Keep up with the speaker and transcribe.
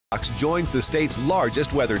Fox joins the state's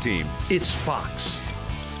largest weather team. It's Fox.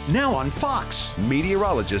 Now on Fox.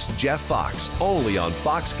 Meteorologist Jeff Fox, only on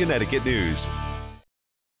Fox Connecticut News.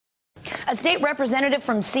 A state representative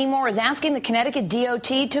from Seymour is asking the Connecticut DOT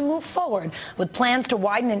to move forward with plans to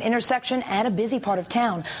widen an intersection at a busy part of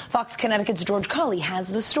town. Fox Connecticut's George Colley has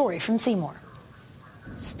the story from Seymour.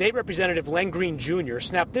 State Representative Len Greene Jr.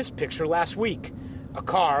 snapped this picture last week. A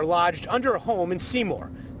car lodged under a home in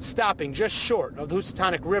Seymour, stopping just short of the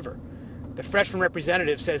Housatonic River. The freshman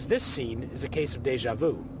representative says this scene is a case of deja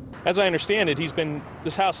vu. As I understand it,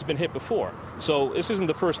 this house has been hit before, so this isn't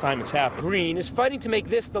the first time it's happened. Greene is fighting to make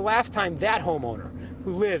this the last time that homeowner,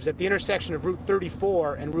 who lives at the intersection of Route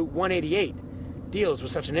 34 and Route 188, deals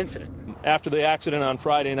with such an incident. After the accident on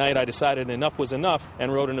Friday night, I decided enough was enough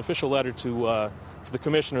and wrote an official letter to the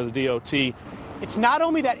commissioner of the DOT. It's not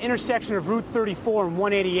only that intersection of Route 34 and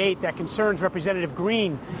 188 that concerns Representative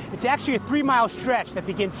Greene. It's actually a 3-mile stretch that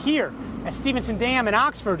begins here at Stevenson Dam in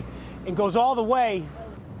Oxford and goes all the way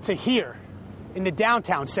to here in the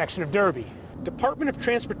downtown section of Derby. Department of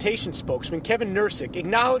Transportation spokesman Kevin Nursick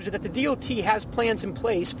acknowledged that the DOT has plans in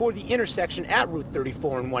place for the intersection at Route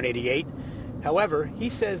 34 and 188. However, he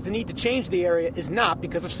says the need to change the area is not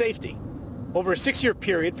because of safety. Over a 6-year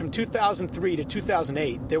period from 2003 to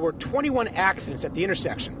 2008, there were 21 accidents at the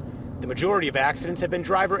intersection. The majority of accidents have been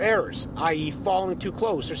driver errors, i.e. falling too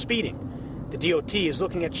close or speeding. The DOT is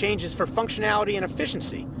looking at changes for functionality and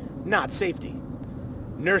efficiency, not safety.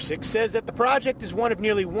 Nursick says that the project is one of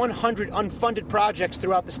nearly 100 unfunded projects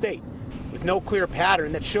throughout the state. With no clear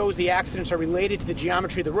pattern that shows the accidents are related to the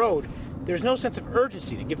geometry of the road, there's no sense of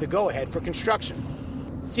urgency to give the go-ahead for construction.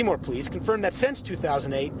 Seymour Police confirmed that since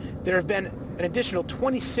 2008, there have been an additional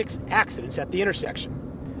 26 accidents at the intersection.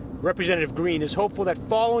 Representative Greene is hopeful that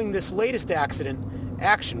following this latest accident,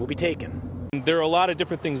 action will be taken. There are a lot of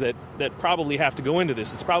different things that probably have to go into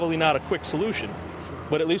this. It's probably not a quick solution,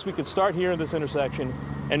 but at least we could start here in this intersection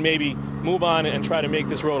and maybe move on and try to make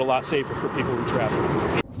this road a lot safer for people who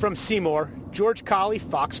travel. From Seymour, George Colley,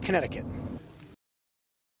 Fox, Connecticut.